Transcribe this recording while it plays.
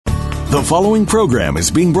The following program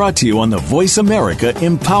is being brought to you on the Voice America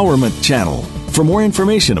Empowerment Channel. For more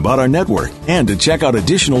information about our network and to check out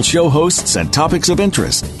additional show hosts and topics of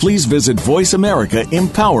interest, please visit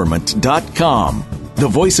voiceamericaempowerment.com. The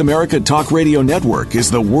Voice America Talk Radio Network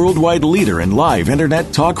is the worldwide leader in live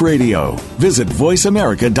Internet talk radio. Visit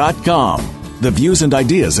voiceamerica.com. The views and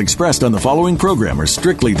ideas expressed on the following program are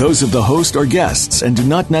strictly those of the host or guests and do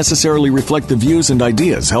not necessarily reflect the views and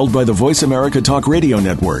ideas held by the Voice America Talk Radio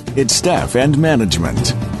Network, its staff, and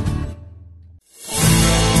management.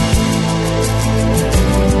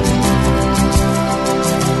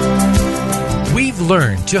 We've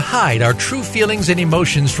learned to hide our true feelings and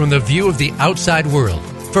emotions from the view of the outside world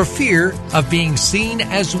for fear of being seen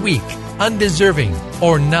as weak, undeserving,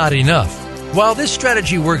 or not enough. While this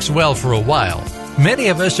strategy works well for a while, many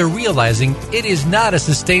of us are realizing it is not a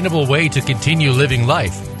sustainable way to continue living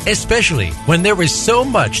life, especially when there is so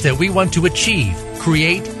much that we want to achieve,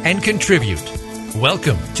 create, and contribute.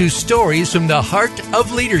 Welcome to Stories from the Heart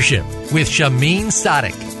of Leadership with Shameen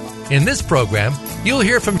Sadik. In this program, you'll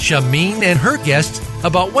hear from Shameen and her guests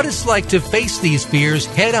about what it's like to face these fears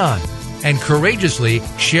head-on and courageously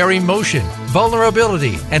share emotion,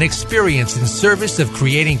 vulnerability, and experience in service of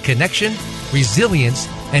creating connection, resilience,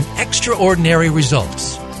 and extraordinary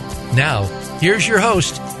results. Now, here's your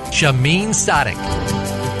host, Shameen Sadik.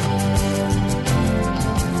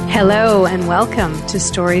 Hello and welcome to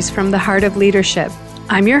Stories from the Heart of Leadership.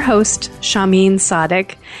 I'm your host, Shameen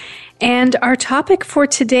Sadik, and our topic for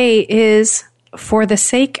today is For the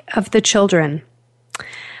Sake of the Children.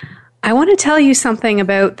 I want to tell you something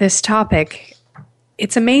about this topic.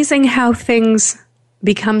 It's amazing how things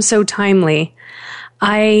become so timely.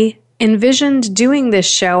 I envisioned doing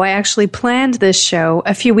this show. I actually planned this show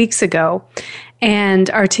a few weeks ago and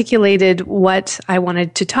articulated what I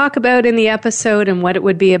wanted to talk about in the episode and what it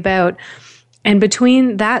would be about. And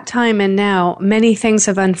between that time and now, many things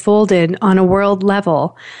have unfolded on a world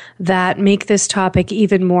level that make this topic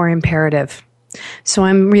even more imperative. So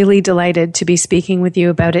I'm really delighted to be speaking with you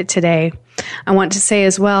about it today. I want to say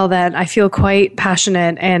as well that I feel quite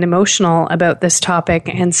passionate and emotional about this topic.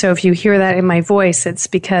 And so if you hear that in my voice, it's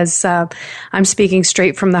because I'm speaking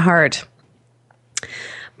straight from the heart.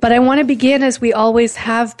 But I want to begin, as we always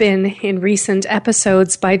have been in recent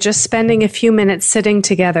episodes, by just spending a few minutes sitting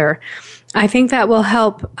together. I think that will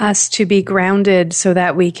help us to be grounded so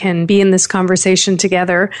that we can be in this conversation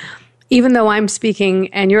together. Even though I'm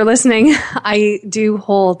speaking and you're listening, I do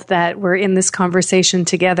hold that we're in this conversation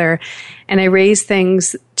together, and I raise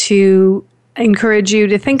things to encourage you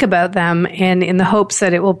to think about them, and in the hopes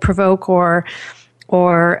that it will provoke or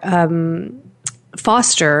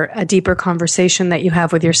foster a deeper conversation that you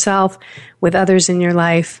have with yourself, with others in your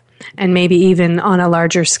life, and maybe even on a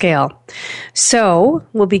larger scale. So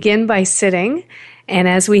we'll begin by sitting, and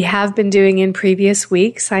as we have been doing in previous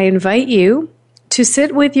weeks, I invite you to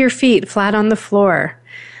sit with your feet flat on the floor,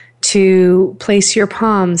 to place your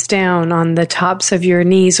palms down on the tops of your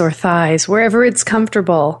knees or thighs, wherever it's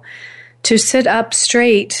comfortable, to sit up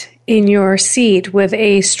straight in your seat with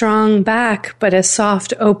a strong back but a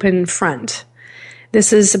soft open front.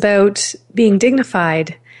 This is about being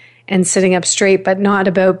dignified and sitting up straight, but not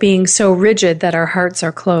about being so rigid that our hearts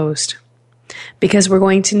are closed, because we're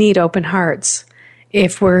going to need open hearts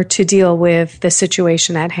if we're to deal with the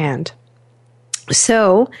situation at hand.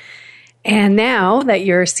 So, and now that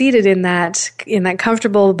you're seated in that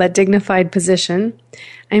comfortable but dignified position,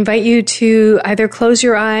 I invite you to either close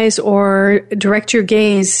your eyes or direct your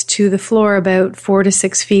gaze to the floor about 4 to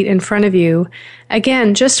 6 feet in front of you.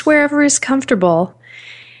 Again, just wherever is comfortable.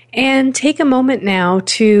 And take a moment now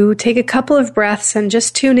to take a couple of breaths and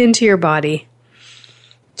just tune into your body.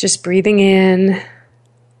 Just breathing in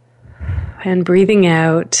and breathing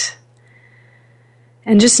out.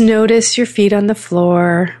 And just notice your feet on the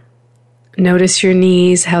floor. Notice your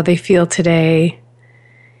knees, how they feel today.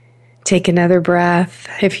 Take another breath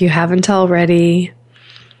if you haven't already.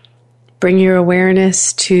 Bring your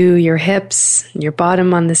awareness to your hips, your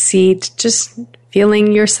bottom on the seat, just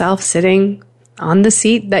feeling yourself sitting on the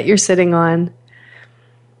seat that you're sitting on.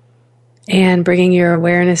 And bringing your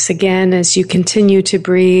awareness again as you continue to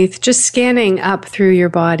breathe, just scanning up through your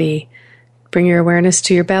body. Bring your awareness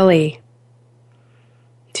to your belly,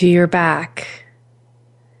 to your back,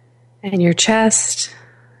 and your chest.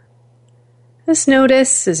 Just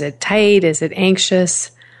notice, is it tight? Is it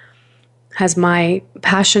anxious? Has my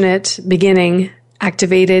passionate beginning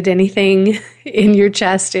activated anything in your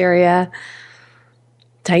chest area?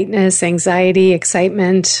 Tightness, anxiety,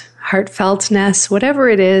 excitement, heartfeltness, whatever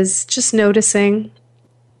it is, just noticing.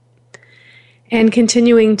 And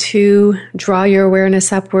continuing to draw your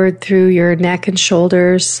awareness upward through your neck and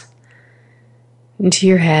shoulders, into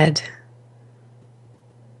your head.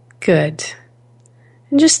 Good.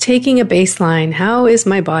 And just taking a baseline. How is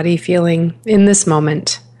my body feeling in this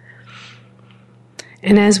moment?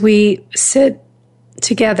 And as we sit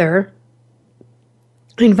together,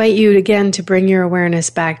 I invite you again to bring your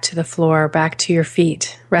awareness back to the floor, back to your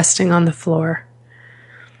feet, resting on the floor.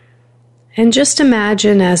 And just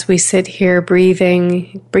imagine as we sit here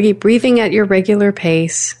breathing at your regular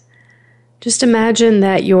pace, just imagine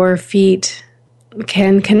that your feet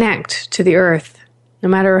can connect to the earth. No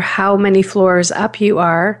matter how many floors up you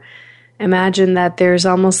are, imagine that there's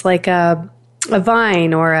almost like a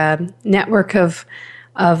vine or a network of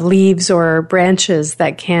leaves or branches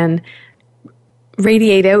that can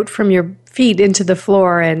radiate out from your feet into the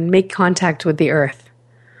floor and make contact with the earth.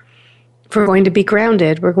 If we're going to be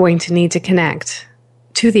grounded, we're going to need to connect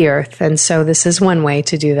to the earth, and so this is one way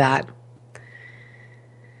to do that.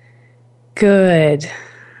 Good.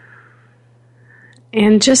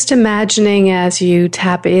 And just imagining as you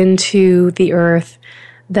tap into the earth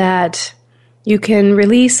that you can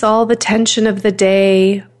release all the tension of the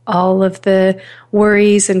day, all of the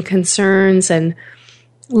worries and concerns and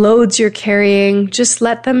loads you're carrying. Just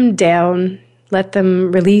let them down. Let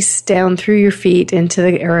them release down through your feet into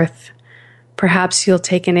the earth. Perhaps you'll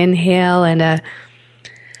take an inhale and a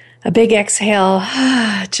big exhale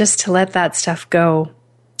just to let that stuff go.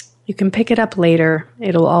 You can pick it up later.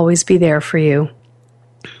 It'll always be there for you.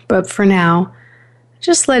 But for now,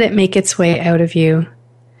 just let it make its way out of you.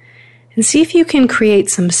 And see if you can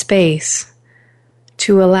create some space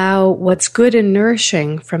to allow what's good and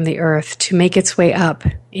nourishing from the earth to make its way up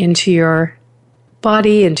into your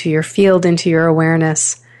body, into your field, into your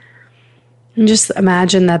awareness. And just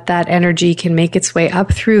imagine that energy can make its way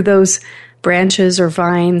up through those branches or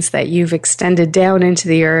vines that you've extended down into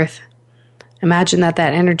the earth. Imagine that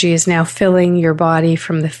energy is now filling your body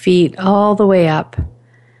from the feet all the way up.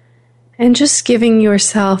 And just giving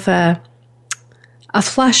yourself a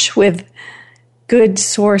flush with good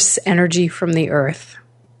source energy from the earth.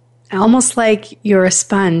 Almost like you're a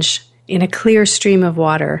sponge in a clear stream of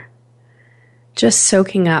water. Just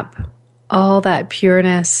soaking up all that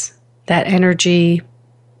pureness, that energy,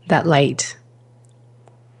 that light.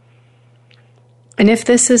 And if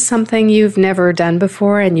this is something you've never done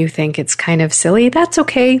before and you think it's kind of silly, that's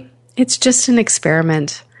okay. It's just an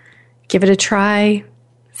experiment. Give it a try.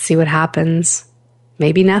 See what happens.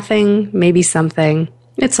 Maybe nothing, maybe something.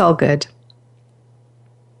 It's all good.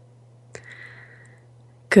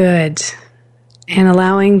 Good. And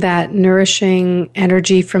allowing that nourishing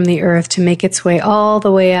energy from the earth to make its way all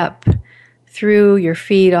the way up through your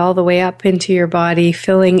feet, all the way up into your body,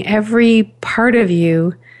 filling every part of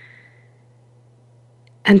you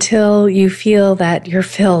until you feel that you're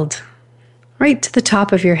filled right to the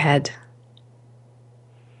top of your head.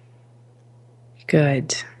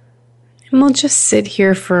 Good. And we'll just sit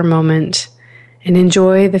here for a moment and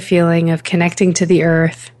enjoy the feeling of connecting to the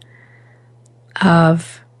earth,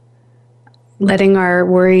 of letting our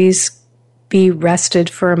worries be rested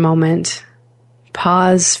for a moment,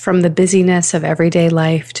 pause from the busyness of everyday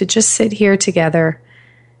life to just sit here together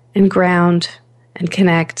and ground and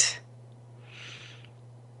connect.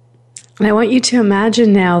 And I want you to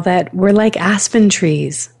imagine now that we're like aspen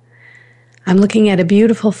trees. I'm looking at a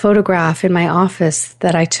beautiful photograph in my office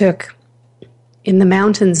that I took in the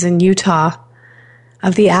mountains in Utah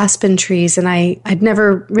of the aspen trees. And I'd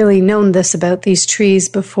never really known this about these trees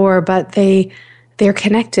before, but they're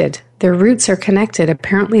connected. Their roots are connected.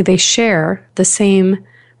 Apparently they share the same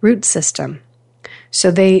root system. So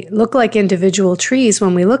they look like individual trees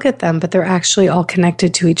when we look at them, but they're actually all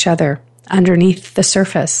connected to each other underneath the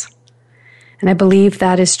surface. And I believe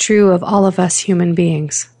that is true of all of us human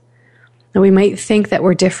beings. And we might think that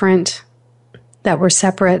we're different, that we're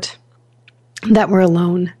separate, that we're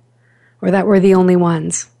alone, or that we're the only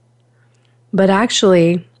ones. But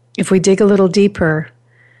actually, if we dig a little deeper,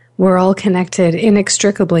 we're all connected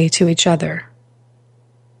inextricably to each other.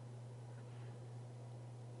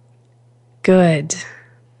 Good.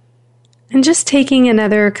 And just taking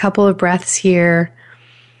another couple of breaths here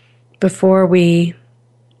before we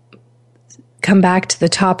come back to the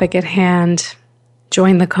topic at hand,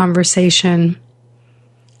 join the conversation,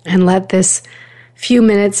 and let this few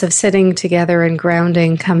minutes of sitting together and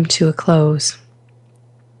grounding come to a close.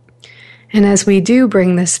 And as we do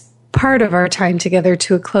bring this part of our time together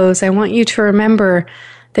to a close, I want you to remember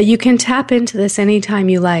that you can tap into this anytime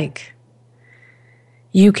you like.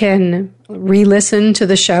 You can re-listen to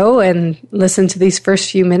the show and listen to these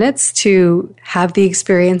first few minutes to have the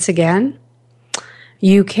experience again.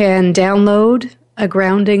 You can download a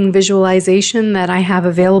grounding visualization that I have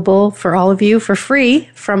available for all of you for free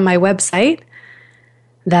from my website.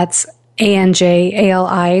 That's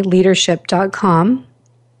ANJALI leadership.com.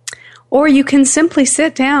 Or you can simply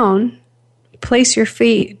sit down, place your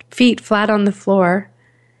feet flat on the floor,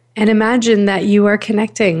 and imagine that you are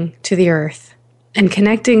connecting to the earth and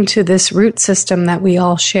connecting to this root system that we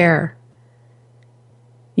all share.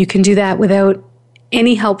 You can do that without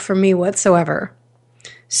any help from me whatsoever.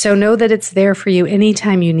 So know that it's there for you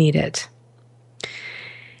anytime you need it.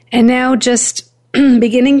 And now just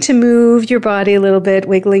beginning to move your body a little bit,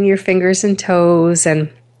 wiggling your fingers and toes,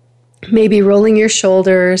 and maybe rolling your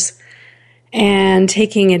shoulders, and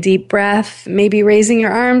taking a deep breath, maybe raising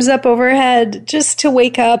your arms up overhead just to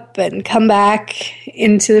wake up and come back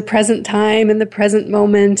into the present time and the present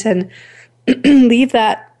moment, and leave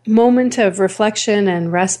that moment of reflection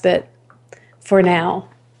and respite for now,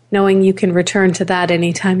 knowing you can return to that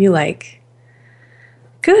anytime you like.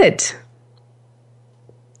 Good.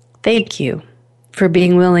 Thank you for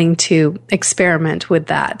being willing to experiment with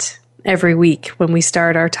that every week when we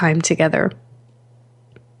start our time together.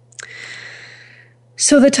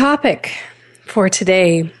 So the topic for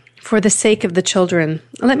today, for the sake of the children,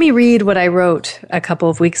 let me read what I wrote a couple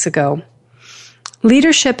of weeks ago.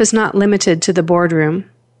 Leadership is not limited to the boardroom,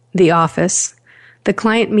 the office, the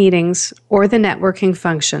client meetings, or the networking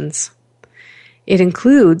functions. It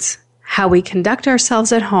includes how we conduct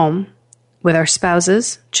ourselves at home with our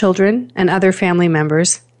spouses, children, and other family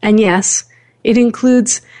members. And yes, it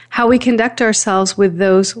includes how we conduct ourselves with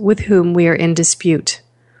those with whom we are in dispute.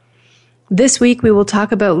 This week, we will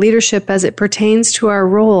talk about leadership as it pertains to our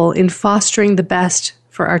role in fostering the best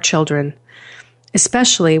for our children,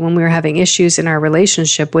 especially when we are having issues in our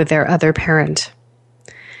relationship with their other parent.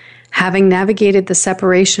 Having navigated the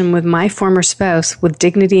separation with my former spouse with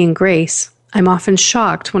dignity and grace, I'm often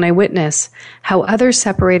shocked when I witness how other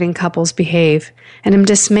separating couples behave, and am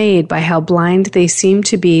dismayed by how blind they seem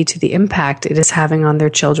to be to the impact it is having on their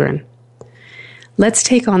children. Let's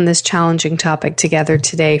take on this challenging topic together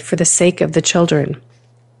today for the sake of the children.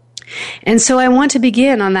 And so I want to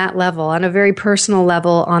begin on that level, on a very personal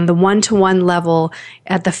level, on the one-to-one level,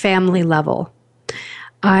 at the family level.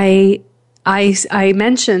 I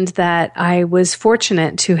mentioned that I was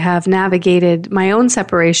fortunate to have navigated my own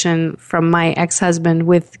separation from my ex-husband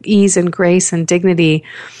with ease and grace and dignity.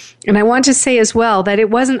 And I want to say as well that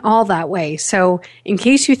it wasn't all that way. So in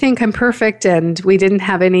case you think I'm perfect and we didn't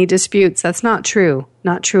have any disputes, that's not true.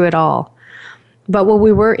 Not true at all. But what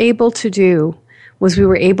we were able to do was we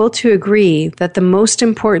were able to agree that the most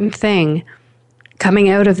important thing coming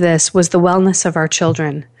out of this was the wellness of our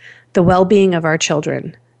children, the well-being of our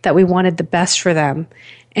children, that we wanted the best for them.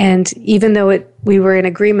 And even though we were in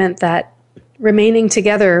agreement that remaining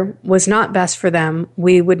together was not best for them,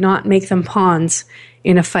 we would not make them pawns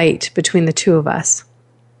in a fight between the two of us.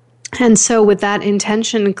 And so with that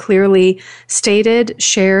intention clearly stated,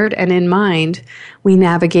 shared, and in mind, we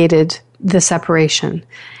navigated the separation.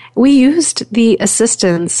 We used the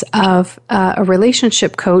assistance of a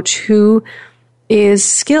relationship coach who is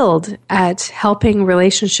skilled at helping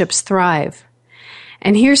relationships thrive.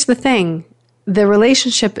 And here's the thing, the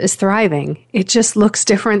relationship is thriving. It just looks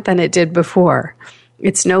different than it did before.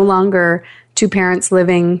 It's no longer two parents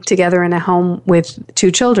living together in a home with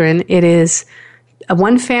two children. It is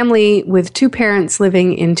one family with two parents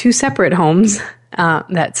living in two separate homes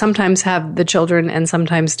that sometimes have the children and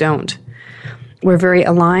sometimes don't. We're very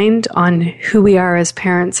aligned on who we are as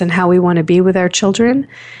parents and how we want to be with our children.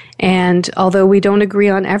 And although we don't agree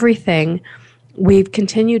on everything, we've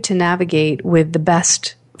continued to navigate with the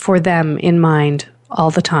best for them in mind all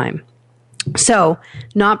the time. So,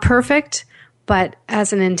 not perfect, but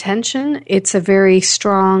as an intention, it's a very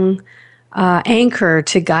strong anchor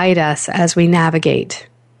to guide us as we navigate.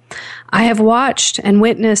 I have watched and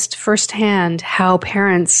witnessed firsthand how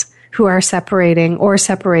parents who are separating or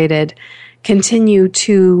separated continue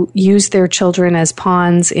to use their children as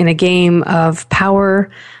pawns in a game of power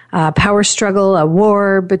struggle, a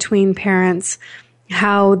war between parents,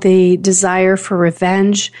 how the desire for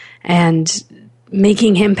revenge and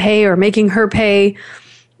making him pay or making her pay,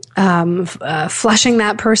 flushing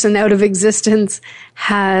that person out of existence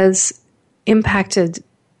has impacted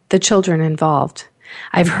the children involved.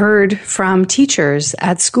 I've heard from teachers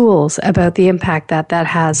at schools about the impact that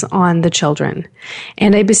has on the children.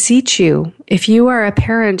 And I beseech you, if you are a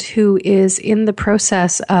parent who is in the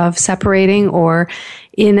process of separating or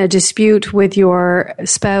in a dispute with your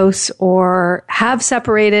spouse or have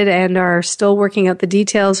separated and are still working out the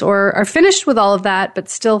details or are finished with all of that but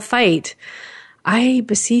still fight, I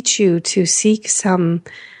beseech you to seek some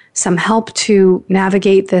help to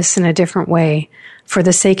navigate this in a different way for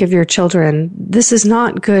the sake of your children. This is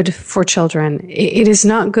not good for children. It is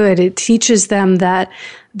not good. It teaches them that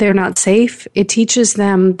they're not safe. It teaches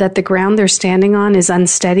them that the ground they're standing on is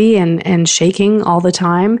unsteady and shaking all the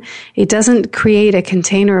time. It doesn't create a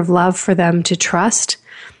container of love for them to trust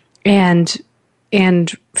and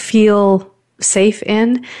feel safe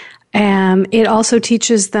in. It also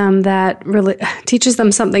teaches them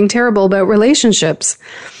something terrible about relationships,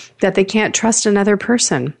 that they can't trust another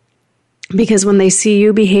person. Because when they see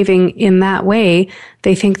you behaving in that way,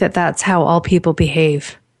 they think that that's how all people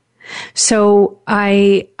behave. So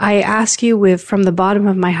I ask you from the bottom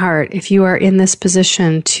of my heart, if you are in this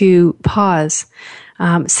position, to pause.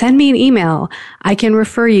 Send me an email. I can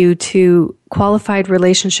refer you to qualified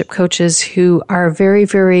relationship coaches who are very,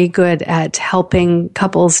 very good at helping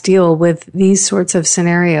couples deal with these sorts of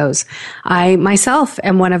scenarios. I myself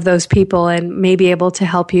am one of those people and may be able to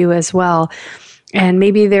help you as well. And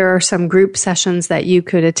maybe there are some group sessions that you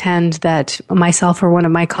could attend that myself or one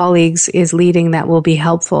of my colleagues is leading that will be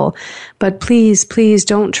helpful. But please, please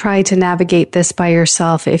don't try to navigate this by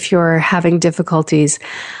yourself if you're having difficulties.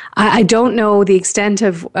 I don't know the extent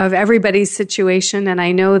of everybody's situation, and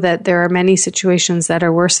I know that there are many situations that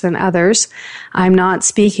are worse than others. I'm not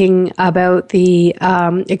speaking about the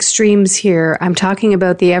extremes here. I'm talking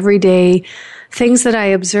about the everyday things that I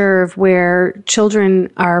observe where children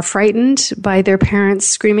are frightened by their parents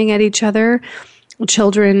screaming at each other.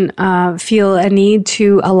 Children feel a need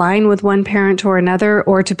to align with one parent or another,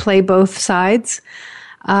 or to play both sides.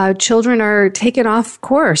 Children are taken off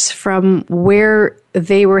course from where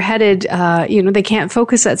they were headed. They can't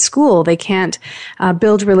focus at school. They can't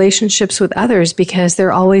build relationships with others because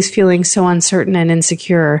they're always feeling so uncertain and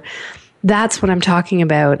insecure. That's what I'm talking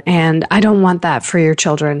about. And I don't want that for your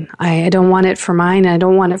children. I don't want it for mine. I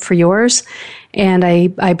don't want it for yours. And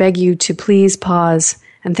I beg you to please pause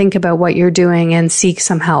and think about what you're doing and seek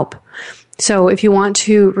some help. So if you want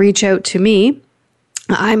to reach out to me,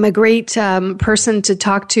 I'm a great person to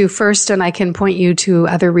talk to first, and I can point you to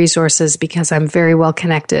other resources because I'm very well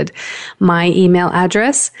connected. My email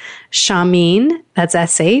address, Shahmeen, that's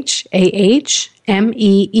SHAHMEEN,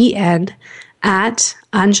 at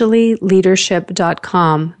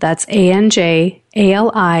anjalileadership.com. That's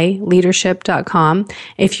ANJALI leadership.com.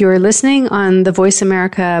 If you're listening on the Voice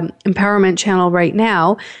America Empowerment channel right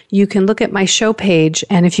now, you can look at my show page.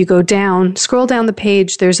 And if you scroll down the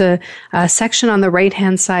page, there's a section on the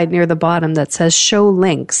right-hand side near the bottom that says Show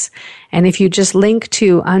Links. And if you just link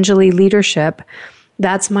to Anjali Leadership,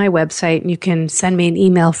 that's my website, and you can send me an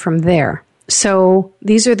email from there. So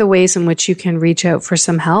these are the ways in which you can reach out for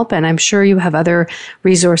some help, and I'm sure you have other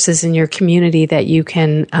resources in your community that you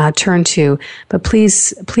can turn to. But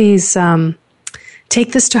please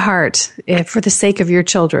take this to heart for the sake of your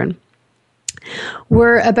children.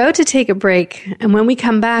 We're about to take a break, and when we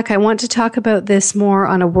come back, I want to talk about this more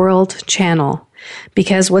on a world channel,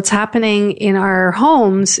 because what's happening in our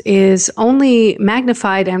homes is only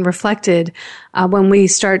magnified and reflected when we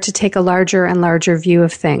start to take a larger and larger view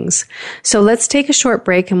of things. So let's take a short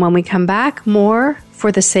break, and when we come back, more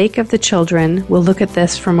for the sake of the children, we'll look at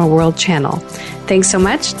this from a world channel. Thanks so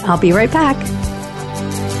much. I'll be right back.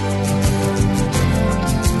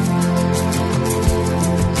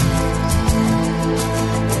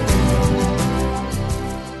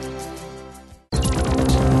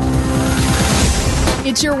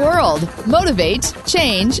 It's your world. Motivate,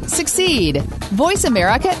 change, succeed.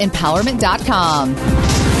 VoiceAmericaEmpowerment.com.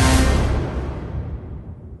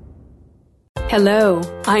 Hello,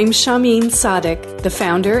 I'm Shahmeen Sadiq, the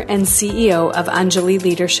founder and CEO of Anjali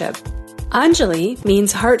Leadership. Anjali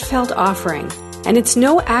means heartfelt offering, and it's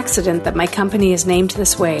no accident that my company is named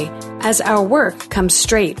this way, as our work comes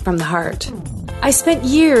straight from the heart. I spent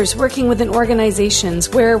years working within organizations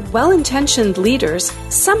where well-intentioned leaders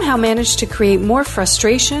somehow managed to create more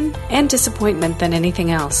frustration and disappointment than anything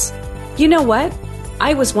else. You know what?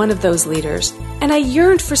 I was one of those leaders, and I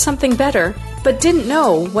yearned for something better, but didn't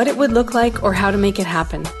know what it would look like or how to make it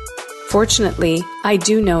happen. Fortunately, I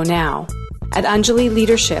do know now. At Anjali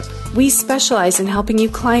Leadership, we specialize in helping you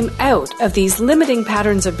climb out of these limiting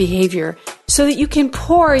patterns of behavior so that you can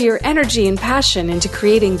pour your energy and passion into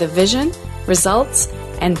creating the vision, results,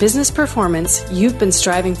 and business performance you've been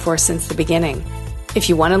striving for since the beginning. If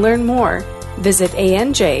you want to learn more, visit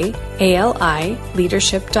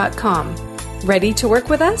ANJALIleadership.com. Ready to work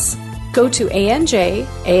with us? Go to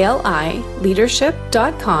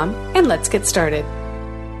ANJALIleadership.com and let's get started.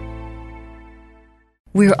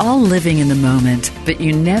 We're all living in the moment, but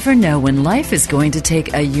you never know when life is going to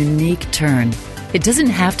take a unique turn. It doesn't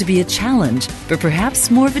have to be a challenge, but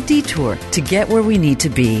perhaps more of a detour to get where we need to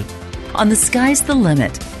be. On The Sky's the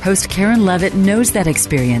Limit, host Karen Levitt knows that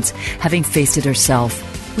experience, having faced it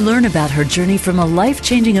herself. Learn about her journey from a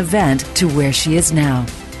life-changing event to where she is now.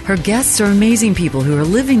 Her guests are amazing people who are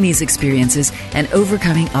living these experiences and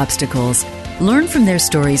overcoming obstacles. Learn from their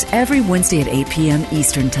stories every Wednesday at 8 p.m.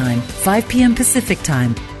 Eastern Time, 5 p.m. Pacific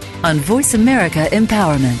Time on Voice America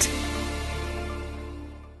Empowerment.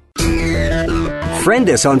 Friend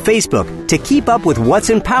us on Facebook to keep up with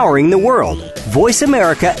what's empowering the world. Voice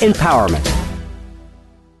America Empowerment.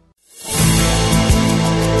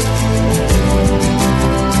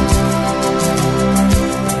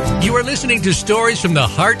 You are listening to Stories from the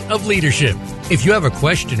Heart of Leadership. If you have a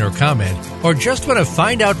question or comment, or just want to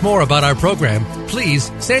find out more about our program,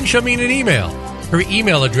 please send Shameen an email. Her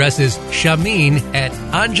email address is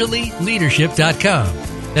shameen@anjalileadership.com.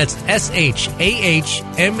 That's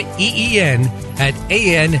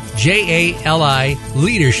SHAHMEEN@ANJALI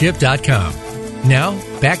leadership.com. Now,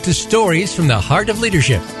 back to Stories from the Heart of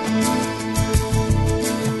Leadership.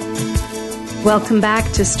 Welcome back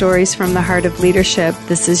to Stories from the Heart of Leadership.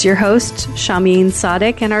 This is your host, Shameen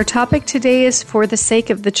Sadiq, and our topic today is For the Sake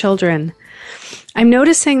of the Children. I'm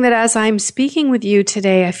noticing that as I'm speaking with you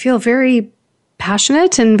today, I feel very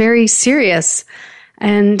passionate and very serious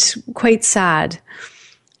and quite sad.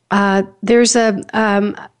 There's a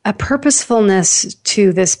purposefulness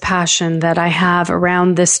to this passion that I have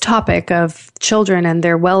around this topic of children and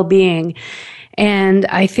their well-being. And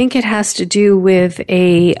I think it has to do with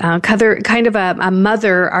a kind of a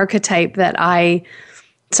mother archetype that I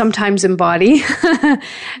sometimes embody,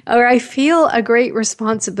 or I feel a great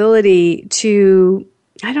responsibility to,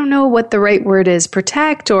 I don't know what the right word is,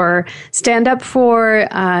 protect or stand up for,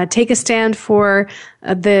 take a stand for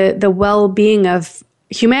the well-being of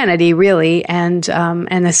humanity, really, and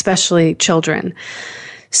especially children.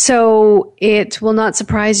 So it will not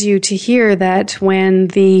surprise you to hear that when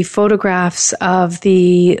the photographs of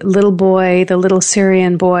the little boy, the little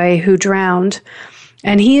Syrian boy who drowned,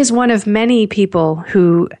 and he is one of many people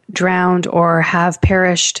who drowned or have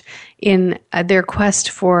perished in their quest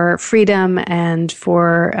for freedom and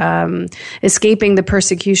for escaping the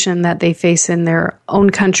persecution that they face in their own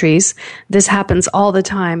countries. This happens all the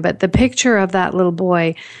time, but the picture of that little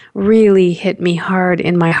boy really hit me hard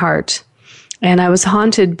in my heart. And I was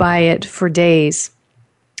haunted by it for days.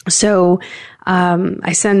 So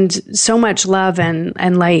I send so much love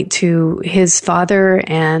and light to his father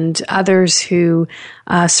and others who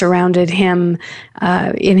surrounded him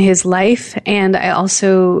in his life. And I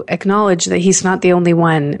also acknowledge that he's not the only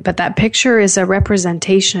one. But that picture is a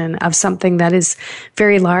representation of something that is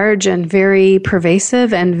very large and very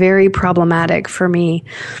pervasive and very problematic for me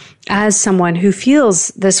as someone who feels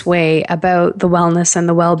this way about the wellness and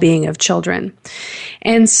the well-being of children.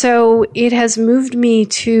 And so it has moved me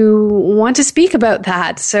to want to speak about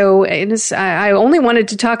that. So I only wanted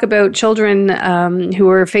to talk about children who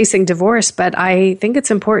are facing divorce, but I think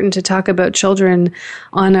it's important to talk about children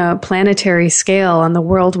on a planetary scale, on the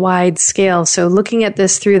worldwide scale. So looking at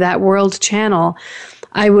this through that world channel,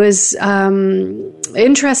 I was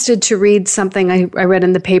interested to read something I read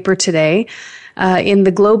in the paper today, in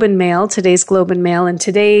the Globe and Mail, today's Globe and Mail. And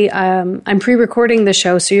today I'm pre-recording the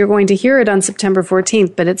show, so you're going to hear it on September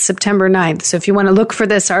 14th, but it's September 9th. So if you want to look for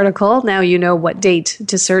this article, now you know what date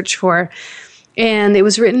to search for. And it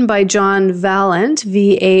was written by John Vallant,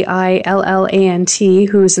 Vaillant,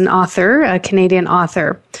 who's an author, a Canadian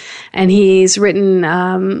author. And he's written,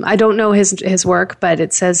 I don't know his work, but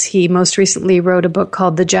it says he most recently wrote a book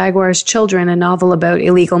called The Jaguar's Children, a novel about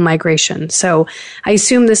illegal migration. So I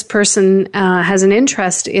assume this person has an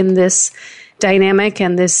interest in this dynamic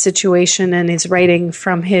and this situation and is writing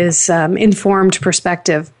from his informed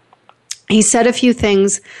perspective. He said a few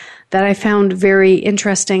things that I found very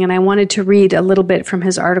interesting, and I wanted to read a little bit from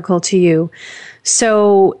his article to you.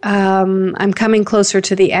 So I'm coming closer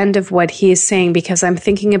to the end of what he is saying because I'm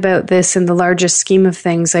thinking about this in the largest scheme of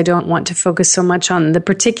things. I don't want to focus so much on the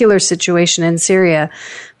particular situation in Syria.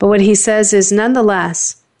 But what he says is,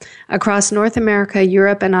 nonetheless, across North America,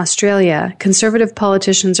 Europe, and Australia, conservative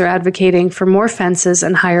politicians are advocating for more fences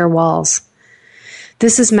and higher walls.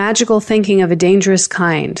 This is magical thinking of a dangerous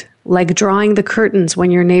kind, like drawing the curtains when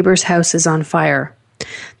your neighbor's house is on fire.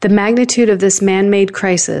 The magnitude of this man-made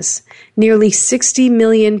crisis, nearly 60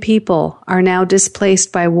 million people are now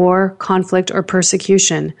displaced by war, conflict, or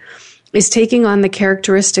persecution, is taking on the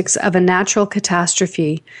characteristics of a natural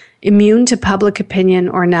catastrophe, immune to public opinion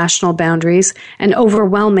or national boundaries, and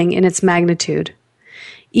overwhelming in its magnitude.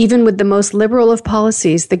 Even with the most liberal of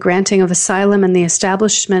policies, the granting of asylum and the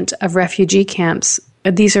establishment of refugee camps,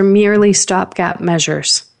 these are merely stopgap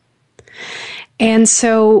measures. And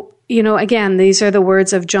so again, these are the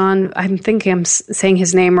words of John, I think I'm saying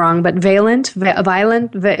his name wrong, but Valent.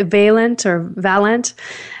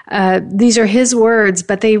 These are his words,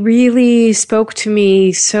 but they really spoke to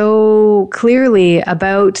me so clearly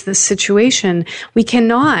about the situation. We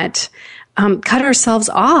cannot cut ourselves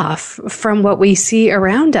off from what we see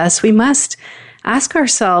around us. We must ask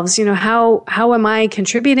ourselves, how am I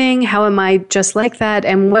contributing? How am I just like that?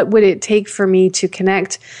 And what would it take for me to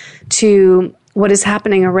connect to what is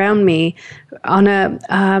happening around me on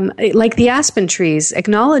like the aspen trees,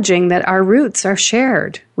 acknowledging that our roots are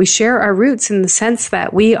shared. We share our roots in the sense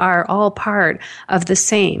that we are all part of the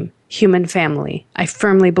same human family. I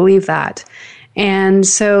firmly believe that. And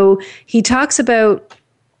so he talks about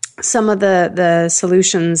some of the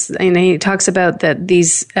solutions, and he talks about that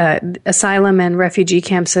these asylum and refugee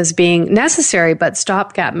camps as being necessary but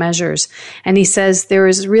stopgap measures. And he says there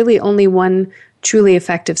is really only one truly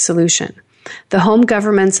effective solution. The home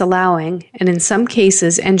governments allowing, and in some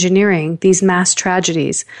cases engineering, these mass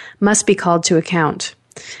tragedies must be called to account.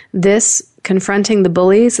 This, confronting the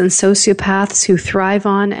bullies and sociopaths who thrive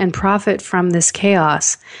on and profit from this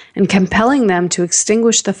chaos, and compelling them to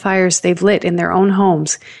extinguish the fires they've lit in their own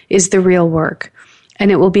homes, is the real work.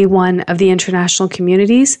 And it will be one of the international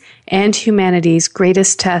community's and humanity's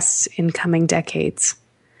greatest tests in coming decades.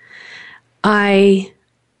 I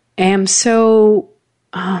am so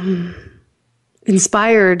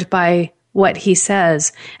inspired by what he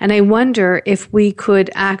says. And I wonder if we could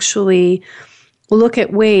actually look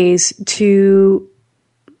at ways to...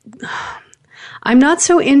 I'm not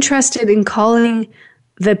so interested in calling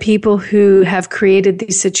the people who have created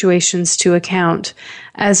these situations to account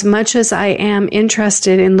as much as I am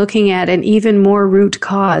interested in looking at an even more root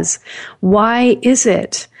cause. Why is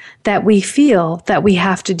it that we feel that we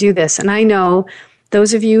have to do this? And I know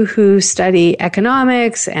those of you who study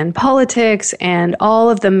economics and politics and all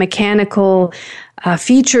of the mechanical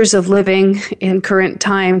features of living in current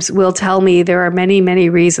times will tell me there are many, many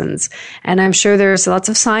reasons. And I'm sure there's lots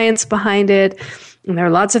of science behind it. And there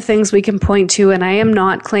are lots of things we can point to. And I am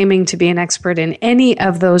not claiming to be an expert in any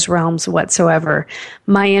of those realms whatsoever.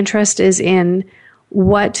 My interest is in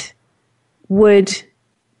what would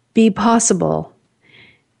be possible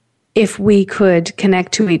if we could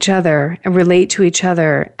connect to each other and relate to each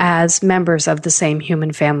other as members of the same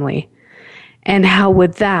human family. And how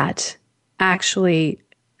would that actually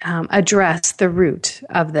address the root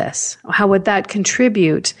of this? How would that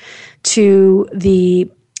contribute to the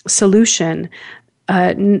solution,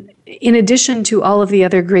 in addition to all of the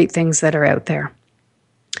other great things that are out there?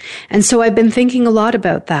 And so I've been thinking a lot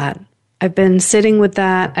about that. I've been sitting with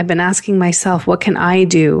that. I've been asking myself, what can I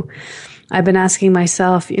do? I've been asking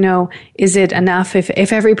myself, is it enough if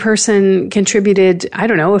every person contributed, I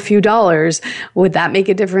don't know, a few dollars? Would that make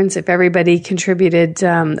a difference if everybody contributed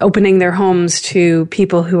opening their homes to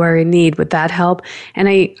people who are in need? Would that help? And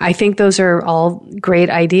I think those are all great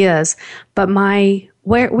ideas. But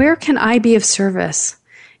where can I be of service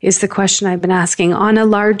is the question I've been asking. On a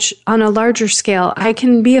larger scale, I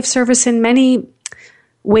can be of service in many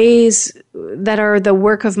ways that are the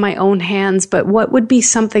work of my own hands, but what would be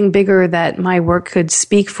something bigger that my work could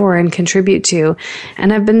speak for and contribute to?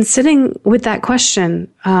 And I've been sitting with that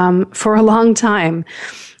question for a long time.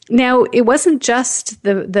 Now, it wasn't just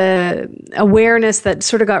the awareness that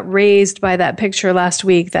sort of got raised by that picture last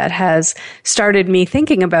week that has started me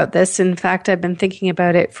thinking about this. In fact, I've been thinking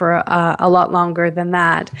about it for a lot longer than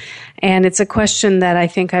that. And it's a question that I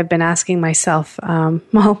think I've been asking myself,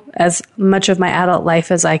 as much of my adult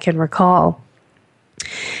life as I can recall.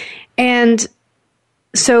 And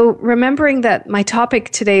so remembering that my topic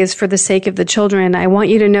today is for the sake of the children, I want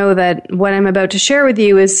you to know that what I'm about to share with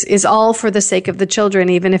you is all for the sake of the children,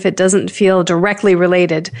 even if it doesn't feel directly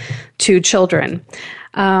related to children.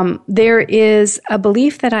 There is a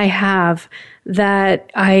belief that I have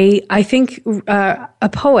that I think a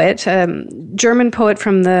poet, German poet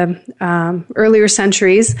from the earlier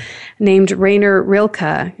centuries named Rainer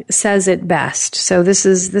Rilke says it best. So this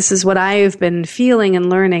is what I've been feeling and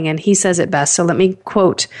learning, and he says it best. So let me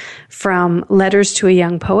quote from Letters to a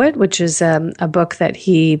Young Poet, which is a book that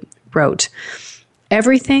he wrote.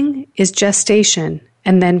 Everything is gestation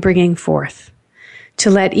and then bringing forth.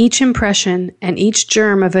 To let each impression and each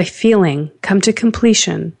germ of a feeling come to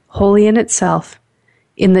completion, wholly in itself,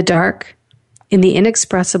 in the dark, in the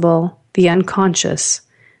inexpressible, the unconscious,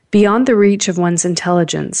 beyond the reach of one's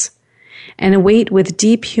intelligence, and await with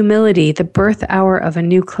deep humility the birth hour of a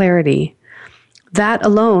new clarity. That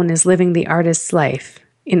alone is living the artist's life,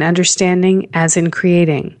 in understanding as in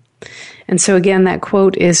creating. And so again, that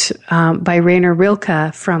quote is by Rainer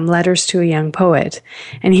Rilke from Letters to a Young Poet.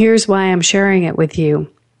 And here's why I'm sharing it with you.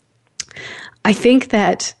 I think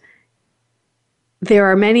that there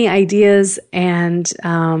are many ideas and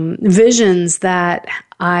visions that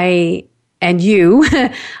I and you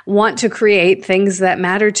want to create, things that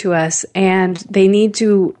matter to us, and they need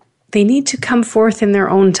to come forth in their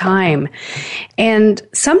own time. And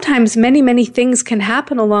sometimes many things can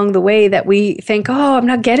happen along the way that we think, oh, I'm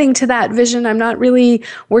not getting to that vision. I'm not really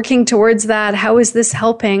working towards that. How is this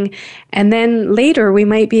helping? And then later we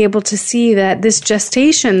might be able to see that this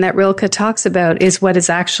gestation that Rilke talks about is what is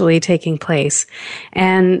actually taking place.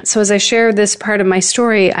 And so as I share this part of my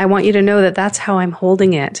story, I want you to know that that's how I'm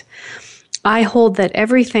holding it. I hold that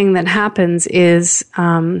everything that happens is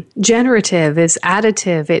generative, is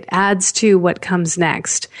additive. It adds to what comes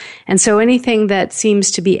next. And so anything that seems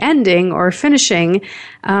to be ending or finishing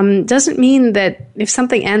doesn't mean that if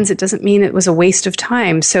something ends, it doesn't mean it was a waste of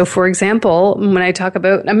time. So, for example, when I talk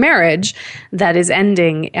about a marriage that is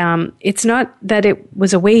ending, it's not that it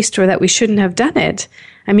was a waste or that we shouldn't have done it.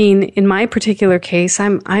 I mean, in my particular case,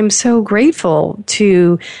 I'm so grateful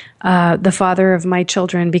to the father of my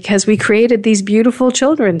children because we created these beautiful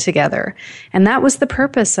children together. And that was the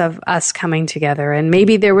purpose of us coming together. And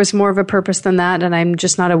maybe there was more of a purpose than that, and I'm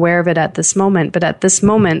just not aware of it at this moment. But at this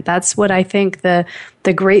moment, that's what I think the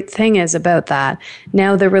great thing is about that.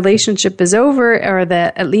 Now the relationship is over, or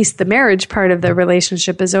at least the marriage part of the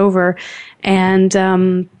relationship is over.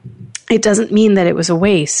 And it doesn't mean that it was a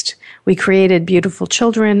waste. We created beautiful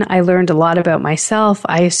children. I learned a lot about myself.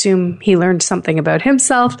 I assume he learned something about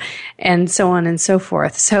himself, and so on and so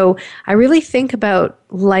forth. So I really think about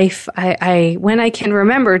life. When I can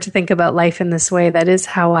remember to think about life in this way, that is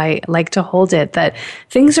how I like to hold it, that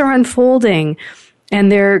things are unfolding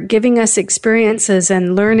and they're giving us experiences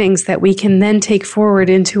and learnings that we can then take forward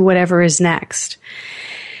into whatever is next.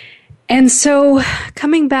 And so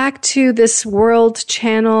coming back to this world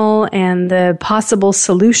channel and the possible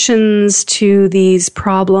solutions to these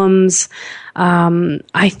problems,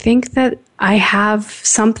 I think that I have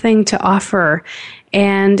something to offer.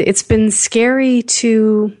 And it's been scary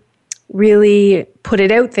to really put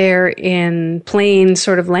it out there in plain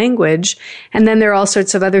sort of language. And then there are all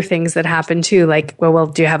sorts of other things that happen too, like, well,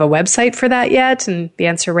 do you have a website for that yet? And the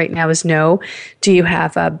answer right now is no. Do you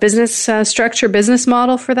have a business structure, business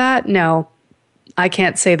model for that? No, I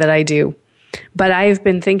can't say that I do. But I've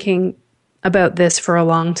been thinking about this for a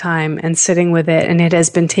long time and sitting with it, and it has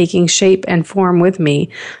been taking shape and form with me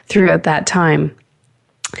throughout that time.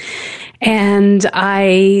 And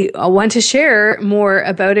I want to share more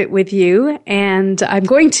about it with you, and I'm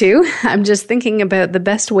going to. I'm just thinking about the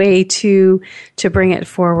best way to bring it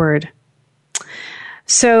forward.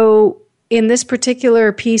 So in this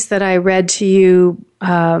particular piece that I read to you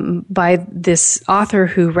by this author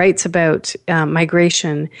who writes about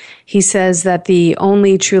migration, he says that the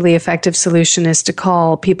only truly effective solution is to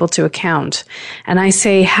call people to account. And I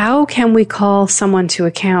say, how can we call someone to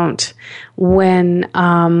account when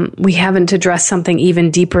we haven't addressed something even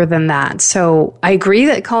deeper than that? So I agree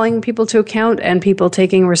that calling people to account and people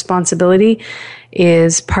taking responsibility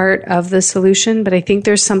is part of the solution, but I think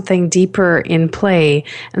there's something deeper in play,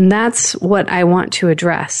 and that's what I want to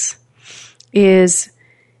address.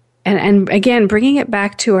 And again, bringing it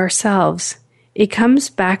back to ourselves, it comes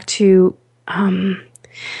back to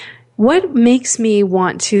what makes me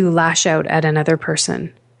want to lash out at another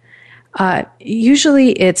person.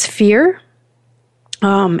 Usually it's fear.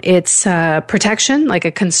 It's protection, like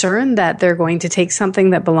a concern that they're going to take something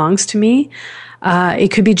that belongs to me.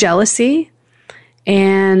 It could be jealousy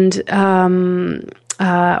and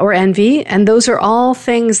or envy, and those are all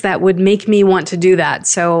things that would make me want to do that.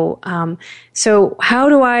 So how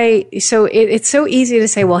do I? So it's so easy to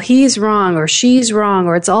say, well, he's wrong or she's wrong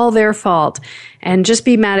or it's all their fault, and just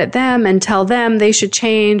be mad at them and tell them they should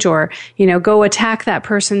change, or go attack that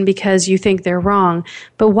person because you think they're wrong.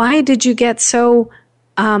 But why did you get so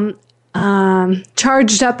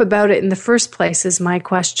charged up about it in the first place? Is my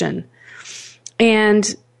question,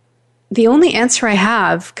 and the only answer I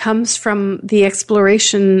have comes from the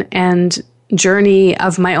exploration and journey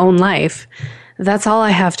of my own life. That's all I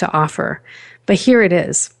have to offer. But here it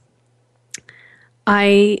is.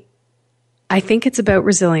 I think it's about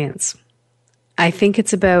resilience. I think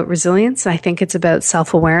it's about resilience. I think it's about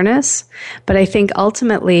self-awareness. But I think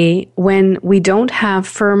ultimately, when we don't have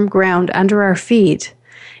firm ground under our feet,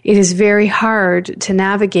 it is very hard to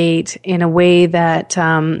navigate in a way that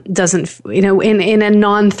doesn't, in a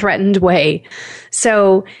non-threatened way.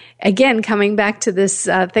 So again, coming back to this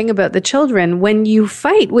thing about the children, when you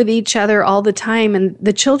fight with each other all the time and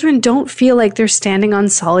the children don't feel like they're standing on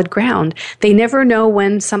solid ground, they never know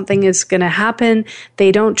when something is going to happen.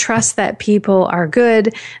 They don't trust that people are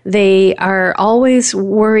good. They are always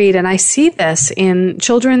worried. And I see this in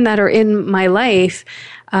children that are in my life,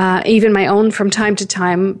 even my own from time to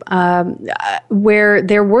time, where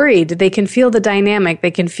they're worried. They can feel the dynamic.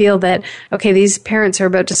 They can feel that, okay, these parents are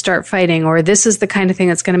about to start fighting, or this is the kind of thing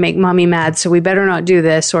that's going to make mommy mad, so we better not do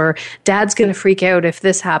this, or dad's going to freak out if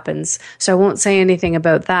this happens, so I won't say anything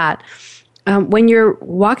about that. When you're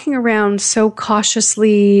walking around so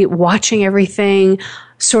cautiously, watching everything,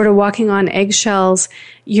 sort of walking on eggshells,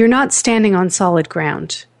 you're not standing on solid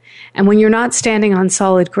ground. And when you're not standing on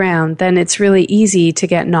solid ground, then it's really easy to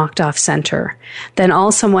get knocked off center. Then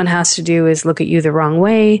all someone has to do is look at you the wrong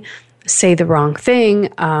way, say the wrong thing,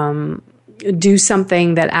 do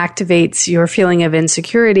something that activates your feeling of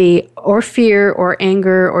insecurity or fear or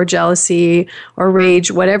anger or jealousy or rage,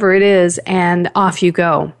 whatever it is, and off you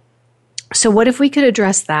go. So what if we could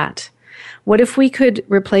address that? What if we could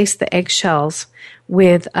replace the eggshells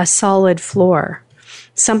with a solid floor?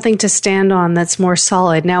 Something to stand on that's more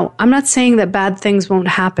solid. Now, I'm not saying that bad things won't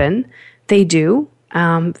happen. They do.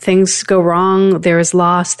 Things go wrong. There is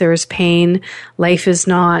loss. There is pain. Life is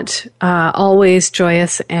not always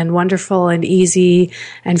joyous and wonderful and easy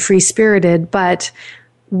and free-spirited. But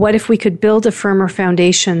what if we could build a firmer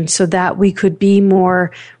foundation so that we could be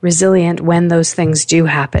more resilient when those things do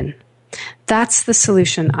happen? That's the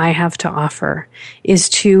solution I have to offer, is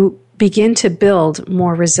to begin to build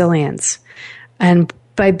more resilience. And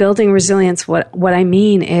by building resilience, what I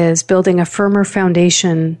mean is building a firmer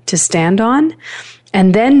foundation to stand on,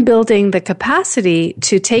 and then building the capacity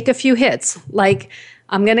to take a few hits. Like,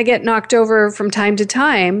 I'm going to get knocked over from time to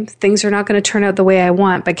time. Things are not going to turn out the way I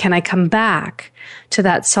want, but can I come back to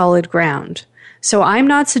that solid ground? So I'm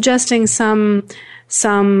not suggesting some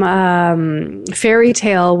fairy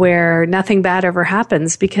tale where nothing bad ever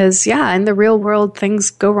happens, because in the real world, things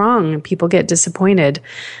go wrong and people get disappointed.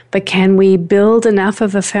 But can we build enough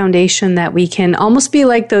of a foundation that we can almost be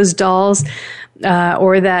like those dolls,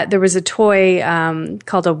 or that there was a toy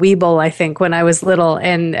called a Weeble, I think, when I was little.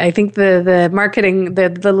 And I think the marketing, the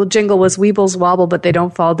little jingle was Weebles wobble, but they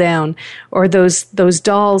don't fall down. Or those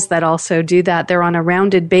dolls that also do that. They're on a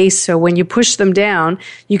rounded base, so when you push them down,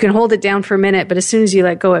 you can hold it down for a minute, but as soon as you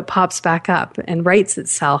let go, it pops back up and rights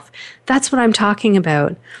itself. That's what I'm talking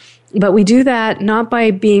about. But we do that not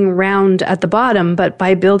by being round at the bottom, but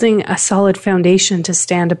by building a solid foundation to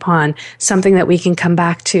stand upon, something that we can come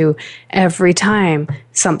back to every time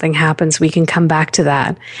something happens. We can come back to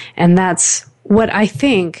that. And that's what I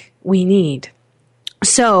think we need.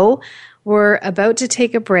 So we're about to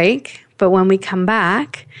take a break, but when we come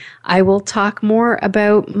back, I will talk more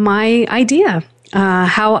about my idea,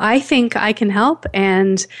 how I think I can help,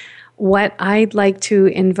 and what I'd like to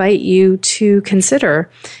invite you to consider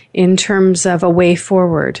in terms of a way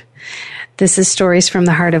forward. This is Stories from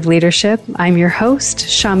the Heart of Leadership. I'm your host,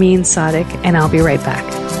 Shameen Sadiq, and I'll be right back.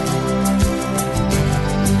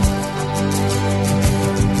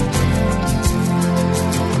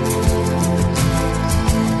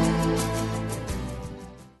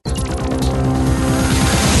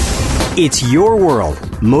 It's your world.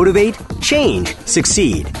 Motivate, change,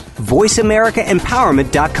 succeed.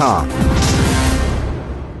 VoiceAmericaEmpowerment.com.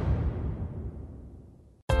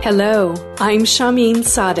 Hello, I'm Shameen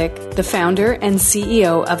Sadiq, the founder and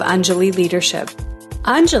CEO of Anjali Leadership.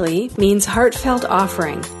 Anjali means heartfelt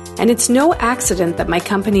offering, and it's no accident that my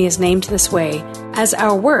company is named this way, as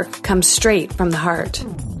our work comes straight from the heart.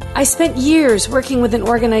 I spent years working within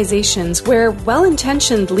organizations where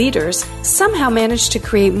well-intentioned leaders somehow managed to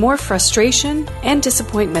create more frustration and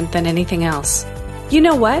disappointment than anything else. You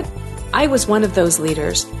know what? I was one of those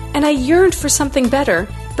leaders, and I yearned for something better,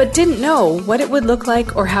 but didn't know what it would look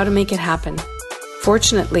like or how to make it happen.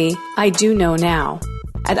 Fortunately, I do know now.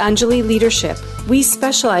 At Anjali Leadership, we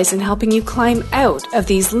specialize in helping you climb out of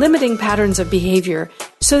these limiting patterns of behavior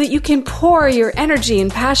so that you can pour your energy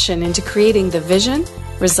and passion into creating the vision,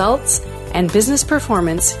 results, and business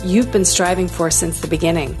performance you've been striving for since the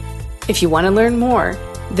beginning. If you want to learn more,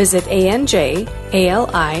 visit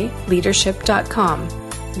anjalileadership.com.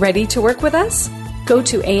 Ready to work with us? Go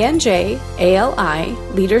to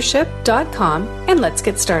anjalileadership.com and let's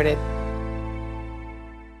get started.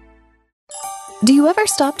 Do you ever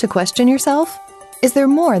stop to question yourself? Is there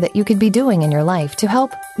more that you could be doing in your life to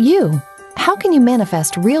help you? How can you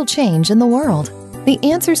manifest real change in the world? The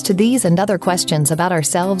answers to these and other questions about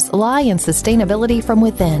ourselves lie in sustainability from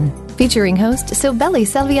within. Featuring host Silbelli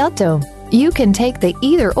Salviato. You can take the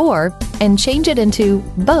either or and change it into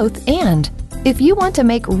both and. If you want to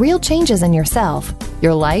make real changes in yourself,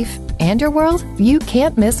 your life, and your world, you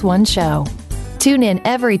can't miss one show. Tune in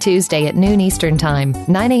every Tuesday at noon Eastern Time,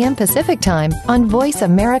 9 a.m. Pacific Time on Voice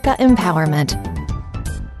America Empowerment.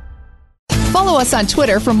 Follow us on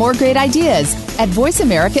Twitter for more great ideas at Voice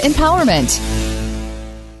America Empowerment.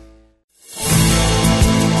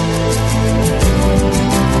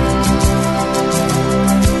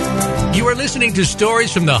 You are listening to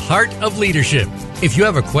Stories from the Heart of Leadership. If you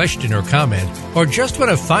have a question or comment, or just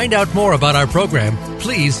want to find out more about our program,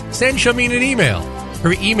 please send Shameen an email.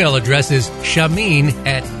 Her email address is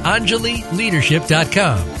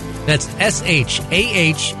shameen@anjalileadership.com. That's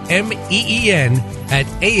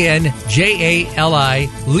SHAHMEEN@ANJALI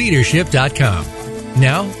leadership.com.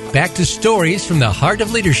 Now, back to Stories from the Heart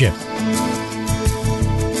of Leadership.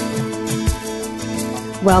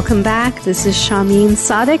 Welcome back. This is Shameen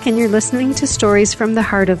Sadiq, and you're listening to Stories from the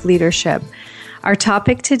Heart of Leadership. Our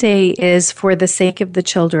topic today is For the Sake of the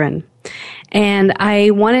Children. And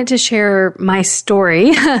I wanted to share my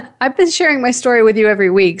story. I've been sharing my story with you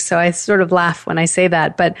every week, so I sort of laugh when I say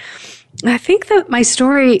that. But I think that my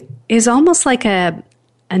story is almost like a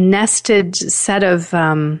nested set of...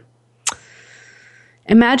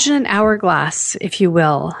 imagine an hourglass, if you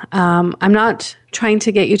will. I'm not trying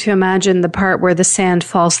to get you to imagine the part where the sand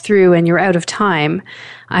falls through and you're out of time.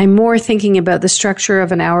 I'm more thinking about the structure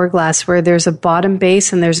of an hourglass where there's a bottom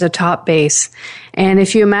base and there's a top base. And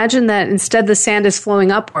if you imagine that instead the sand is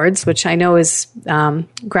flowing upwards, which I know is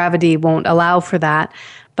gravity won't allow for that,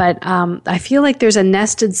 but I feel like there's a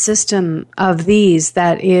nested system of these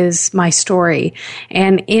that is my story.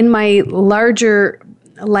 And in my larger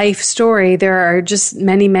life story, there are just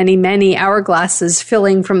many, many, many hourglasses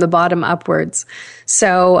filling from the bottom upwards.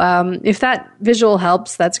 So if that visual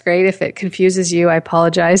helps, that's great. If it confuses you, I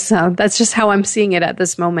apologize. That's just how I'm seeing it at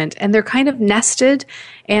this moment. And they're kind of nested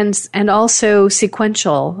and also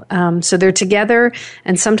sequential. So they're together,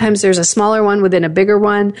 and sometimes there's a smaller one within a bigger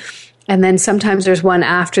one. And then sometimes there's one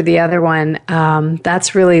after the other one.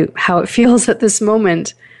 That's really how it feels at this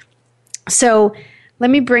moment. So let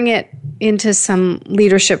me bring it into some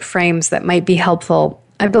leadership frames that might be helpful.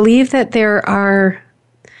 I believe that there are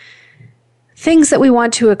things that we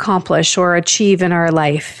want to accomplish or achieve in our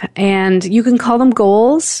life. And you can call them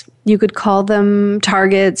goals. You could call them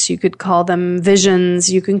targets. You could call them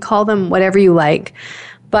visions. You can call them whatever you like.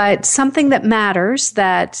 But something that matters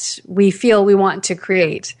that we feel we want to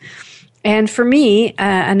create. And for me,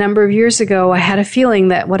 a number of years ago, I had a feeling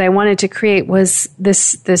that what I wanted to create was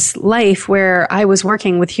this life where I was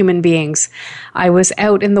working with human beings. I was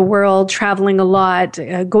out in the world, traveling a lot,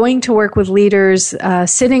 going to work with leaders,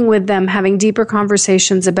 sitting with them, having deeper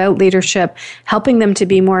conversations about leadership, helping them to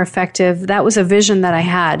be more effective. That was a vision that I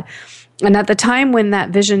had. And at the time when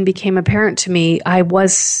that vision became apparent to me, I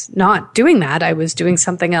was not doing that. I was doing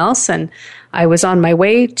something else, and I was on my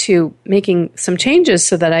way to making some changes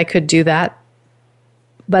so that I could do that,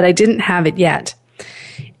 but I didn't have it yet.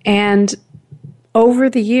 And over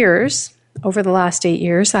the last 8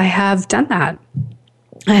 years, I have done that.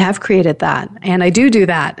 I have created that, and I do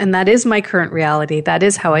that, and that is my current reality. That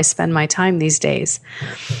is how I spend my time these days.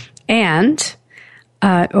 And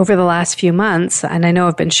over the last few months, and I know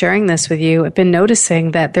I've been sharing this with you, I've been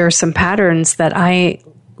noticing that there are some patterns that I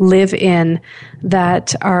live in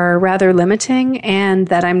that are rather limiting and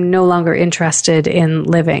that I'm no longer interested in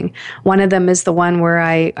living. One of them is the one where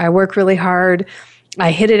I work really hard. I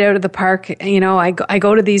hit it out of the park. You know, I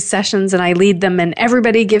go to these sessions and I lead them, and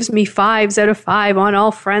everybody gives me 5s out of 5 on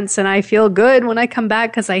all fronts. And I feel good when I come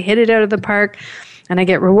back because I hit it out of the park. And I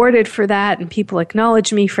get rewarded for that, and people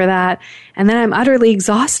acknowledge me for that. And then I'm utterly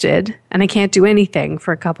exhausted, and I can't do anything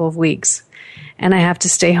for a couple of weeks. And I have to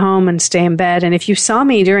stay home and stay in bed. And if you saw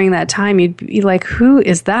me during that time, you'd be like, who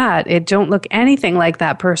is that? It don't look anything like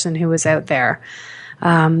that person who was out there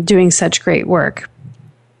doing such great work.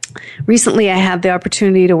 Recently, I had the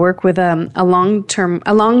opportunity to work with a long-term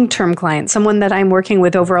client, someone that I'm working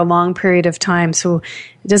with over a long period of time. So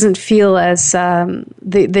it doesn't feel as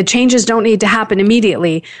the changes don't need to happen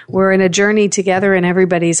immediately. We're in a journey together, and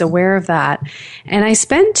everybody's aware of that. And I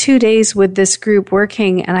spent 2 days with this group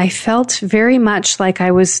working, and I felt very much like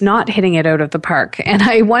I was not hitting it out of the park. And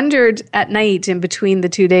I wondered at night in between the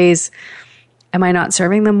 2 days, am I not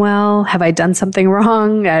serving them well? Have I done something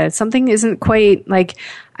wrong? Something isn't quite like,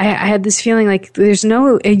 I had this feeling like there's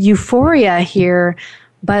no euphoria here,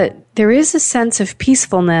 but there is a sense of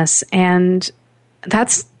peacefulness and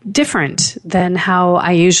that's different than how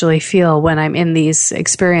I usually feel when I'm in these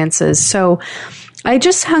experiences. So I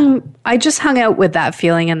just hung out with that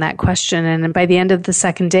feeling and that question. And by the end of the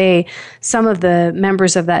second day, some of the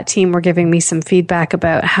members of that team were giving me some feedback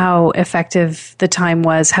about how effective the time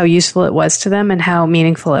was, how useful it was to them, and how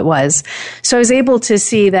meaningful it was. So I was able to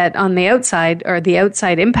see that on the outside, or the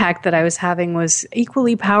outside impact that I was having was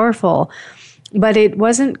equally powerful. But it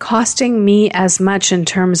wasn't costing me as much in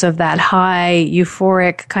terms of that high,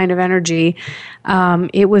 euphoric kind of energy.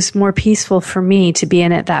 It was more peaceful for me to be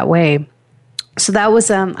in it that way. So that was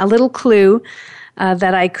a little clue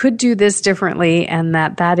that I could do this differently, and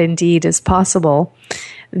that indeed is possible.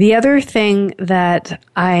 The other thing that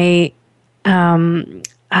I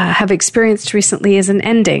have experienced recently is an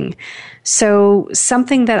ending. So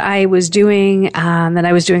something that I was doing,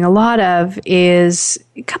 a lot of, is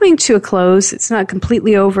coming to a close. It's not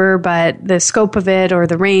completely over, but the scope of it or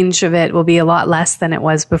the range of it will be a lot less than it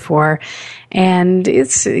was before. And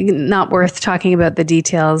it's not worth talking about the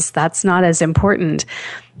details. That's not as important.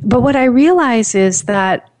 But what I realize is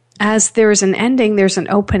that as there's an ending, there's an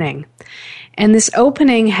opening. And this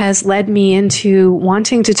opening has led me into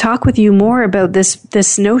wanting to talk with you more about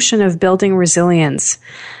this notion of building resilience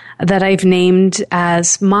that I've named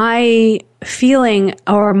as my feeling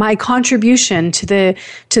or my contribution to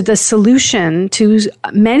the solution to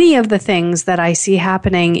many of the things that I see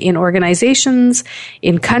happening in organizations,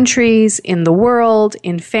 in countries, in the world,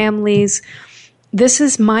 in families. This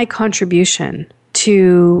is my contribution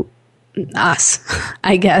to us,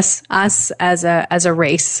 I guess, us as a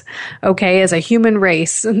race, okay, as a human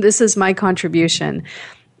race. And this is my contribution,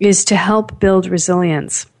 is to help build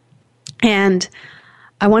resilience. And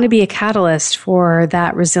I want to be a catalyst for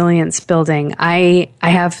that resilience building. I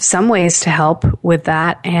have some ways to help with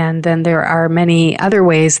that, and then there are many other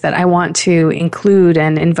ways that I want to include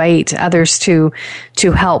and invite others to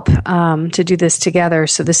help to do this together.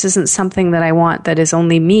 So this isn't something that I want that is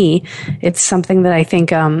only me. It's something that I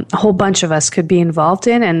think a whole bunch of us could be involved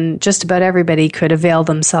in, and just about everybody could avail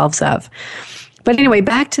themselves of. But anyway,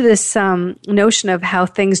 back to this notion of how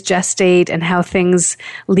things gestate and how things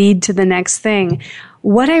lead to the next thing.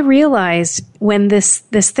 What I realized when this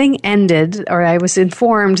thing ended, or I was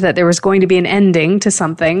informed that there was going to be an ending to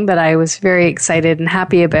something that I was very excited and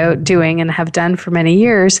happy about doing and have done for many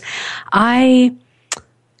years, I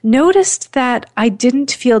noticed that I didn't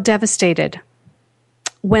feel devastated.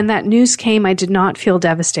 When that news came, I did not feel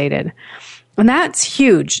devastated. And that's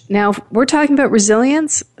huge. Now, if we're talking about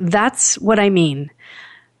resilience, that's what I mean.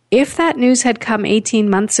 If that news had come 18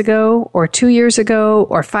 months ago, or 2 years ago,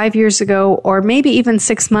 or 5 years ago, or maybe even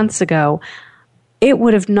 6 months ago, it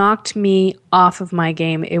would have knocked me off of my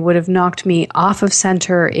game. It would have knocked me off of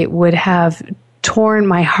center. It would have torn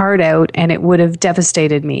my heart out, and it would have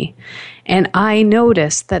devastated me. And I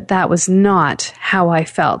noticed that that was not how I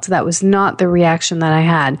felt. That was not the reaction that I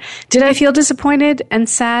had. Did I feel disappointed and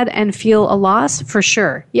sad and feel a loss? For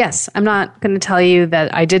sure. Yes, I'm not going to tell you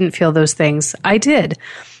that I didn't feel those things. I did.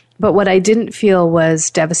 But what I didn't feel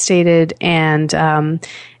was devastated and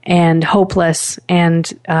hopeless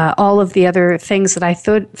and all of the other things that I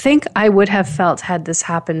think I would have felt had this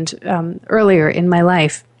happened earlier in my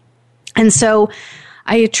life. And so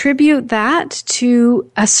I attribute that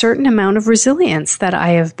to a certain amount of resilience that I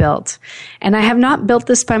have built. And I have not built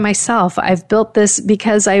this by myself. I've built this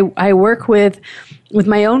because I work with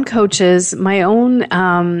my own coaches, my own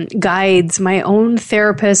guides, my own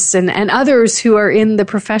therapists, and others who are in the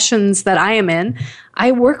professions that I am in.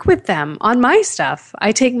 I work with them on my stuff.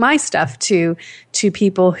 I take my stuff to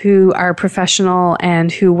people who are professional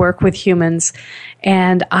and who work with humans.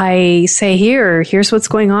 And I say, here's what's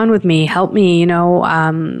going on with me. Help me.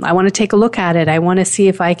 I want to take a look at it. I want to see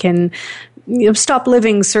if I can stop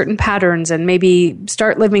living certain patterns and maybe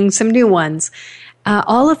start living some new ones.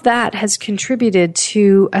 All of that has contributed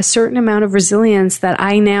to a certain amount of resilience that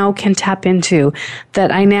I now can tap into,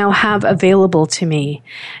 that I now have available to me.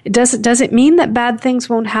 Does it mean that bad things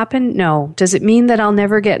won't happen? No. Does it mean that I'll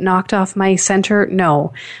never get knocked off my center?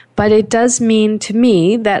 No. But it does mean to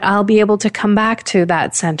me that I'll be able to come back to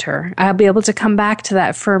that center. I'll be able to come back to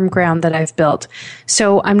that firm ground that I've built.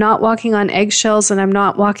 So I'm not walking on eggshells and I'm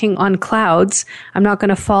not walking on clouds. I'm not going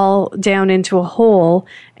to fall down into a hole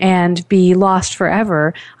and be lost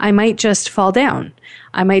forever. I might just fall down.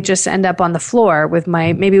 I might just end up on the floor with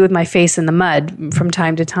my face in the mud from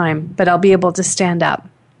time to time, but I'll be able to stand up.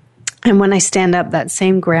 And when I stand up, that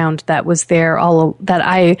same ground that was there, that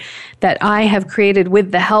I have created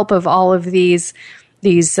with the help of all of these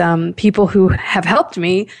people who have helped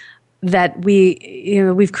me, that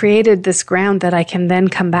we've created this ground that I can then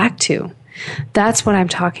come back to. That's what I'm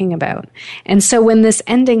talking about. And so when this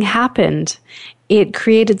ending happened, it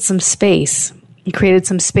created some space. It created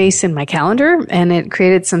some space in my calendar, and it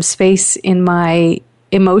created some space in my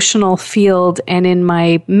emotional field and in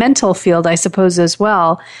my mental field, I suppose, as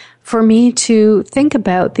well, for me to think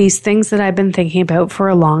about these things that I've been thinking about for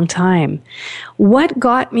a long time. What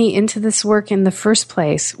got me into this work in the first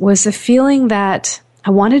place was the feeling that I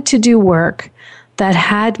wanted to do work that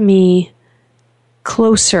had me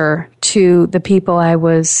closer to the people I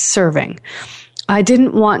was serving. I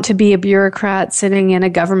didn't want to be a bureaucrat sitting in a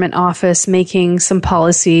government office making some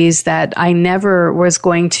policies that I never was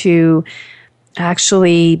going to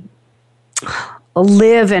actually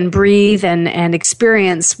live and breathe and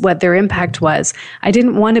experience what their impact was. I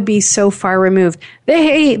didn't want to be so far removed.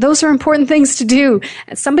 Hey, those are important things to do.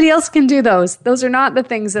 Somebody else can do those. Those are not the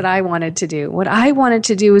things that I wanted to do. What I wanted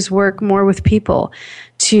to do was work more with people,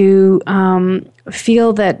 to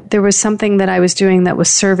feel that there was something that I was doing that was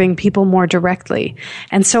serving people more directly.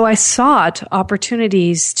 And so I sought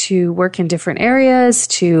opportunities to work in different areas,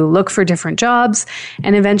 to look for different jobs,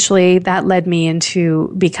 and eventually that led me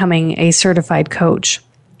into becoming a certified coach.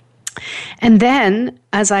 And then,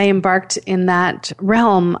 as I embarked in that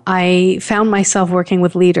realm, I found myself working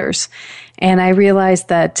with leaders. And I realized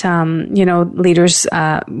that, leaders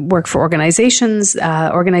work for organizations.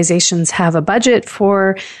 Organizations have a budget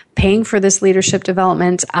for paying for this leadership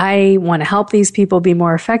development. I want to help these people be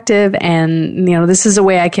more effective. And, this is a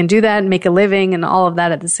way I can do that and make a living and all of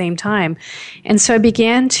that at the same time. And so I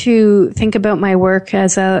began to think about my work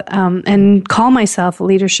as and call myself a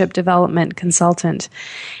leadership development consultant.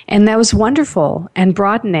 And that was wonderful and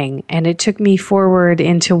broadening. And it took me forward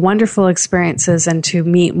into wonderful experiences and to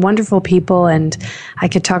meet wonderful people. And I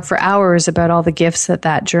could talk for hours about all the gifts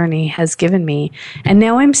that journey has given me. And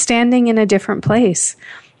now I'm standing in a different place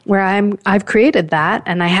where I've created that,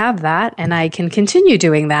 and I have that, and I can continue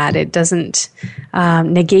doing that. It doesn't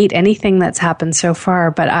negate anything that's happened so far,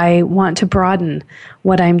 but I want to broaden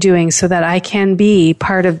what I'm doing so that I can be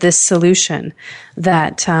part of this solution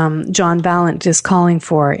that John Ballant is calling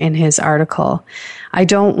for in his article. I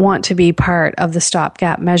don't want to be part of the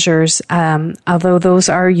stopgap measures, although those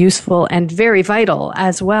are useful and very vital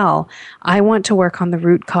as well. I want to work on the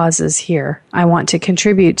root causes here. I want to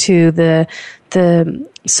contribute to the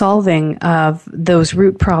solving of those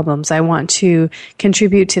root problems. I want to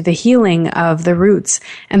contribute to the healing of the roots.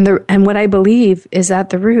 And what I believe is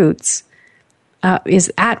that the roots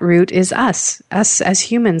is us as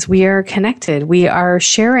humans. We are connected. We are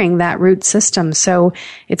sharing that root system. So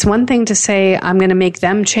it's one thing to say, I'm going to make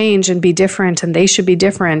them change and be different, and they should be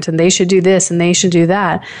different, and they should do this, and they should do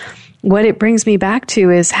that. What it brings me back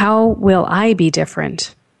to is, how will I be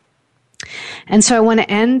different? And so I want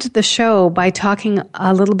to end the show by talking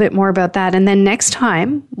a little bit more about that. And then next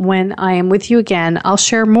time, when I am with you again, I'll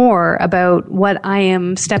share more about what I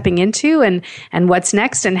am stepping into and what's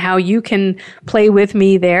next, and how you can play with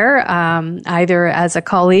me there, either as a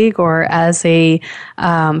colleague or as a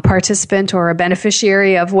participant or a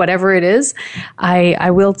beneficiary of whatever it is.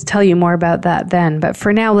 I will tell you more about that then. But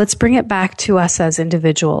for now, let's bring it back to us as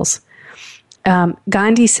individuals.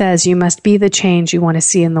 Gandhi says you must be the change you want to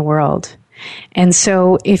see in the world. And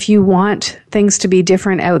so if you want things to be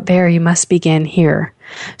different out there, you must begin here.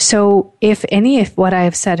 So if any of what I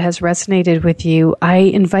have said has resonated with you, I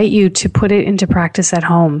invite you to put it into practice at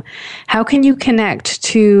home. How can you connect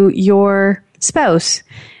to your spouse?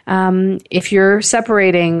 If you're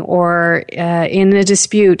separating or in a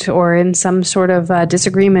dispute or in some sort of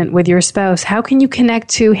disagreement with your spouse, how can you connect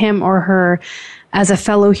to him or her as a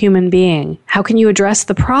fellow human being? How can you address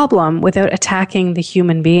the problem without attacking the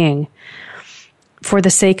human being? For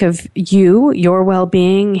the sake of you, your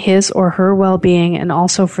well-being, his or her well-being, and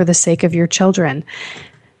also for the sake of your children.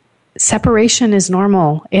 Separation is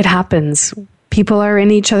normal. It happens. People are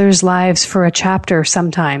in each other's lives for a chapter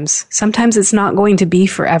sometimes. Sometimes it's not going to be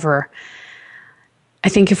forever. I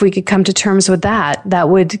think if we could come to terms with that, that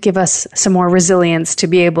would give us some more resilience to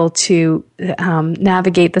be able to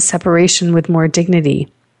navigate the separation with more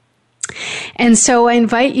dignity. And so I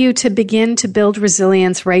invite you to begin to build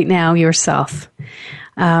resilience right now yourself.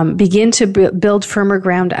 Begin to build firmer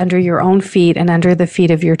ground under your own feet and under the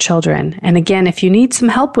feet of your children. And again, if you need some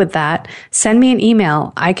help with that, send me an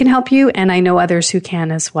email. I can help you, and I know others who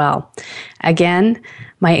can as well. Again,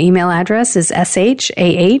 my email address is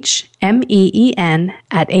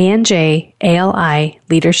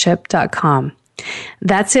shahmeen@anjalileadership.com.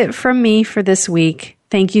 That's it from me for this week.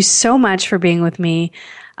 Thank you so much for being with me.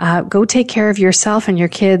 Go take care of yourself and your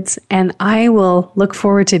kids, and I will look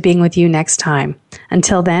forward to being with you next time.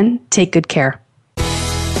 Until then, take good care.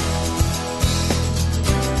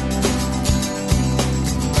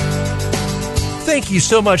 Thank you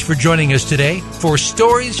so much for joining us today for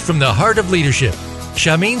Stories from the Heart of Leadership.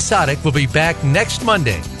 Shameen Sadek will be back next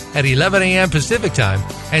Monday at 11 a.m. Pacific Time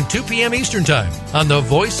and 2 p.m. Eastern Time on the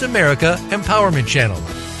Voice America Empowerment Channel.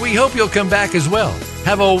 We hope you'll come back as well.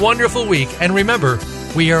 Have a wonderful week, and remember,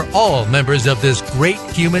 we are all members of this great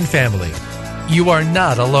human family. You are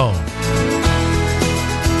not alone.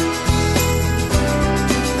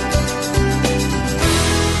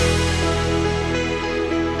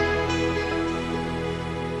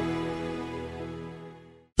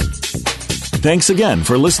 Thanks again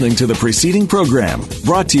for listening to the preceding program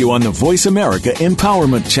brought to you on the Voice America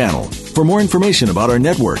Empowerment Channel. For more information about our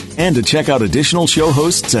network and to check out additional show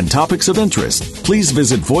hosts and topics of interest, please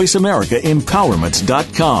visit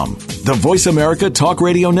voiceamericaempowerment.com. The Voice America Talk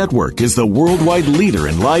Radio Network is the worldwide leader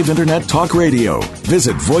in live Internet talk radio.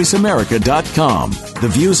 Visit voiceamerica.com. The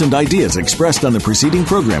views and ideas expressed on the preceding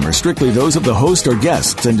program are strictly those of the host or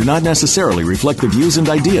guests and do not necessarily reflect the views and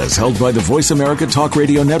ideas held by the Voice America Talk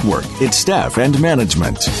Radio Network, its staff, and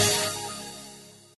management.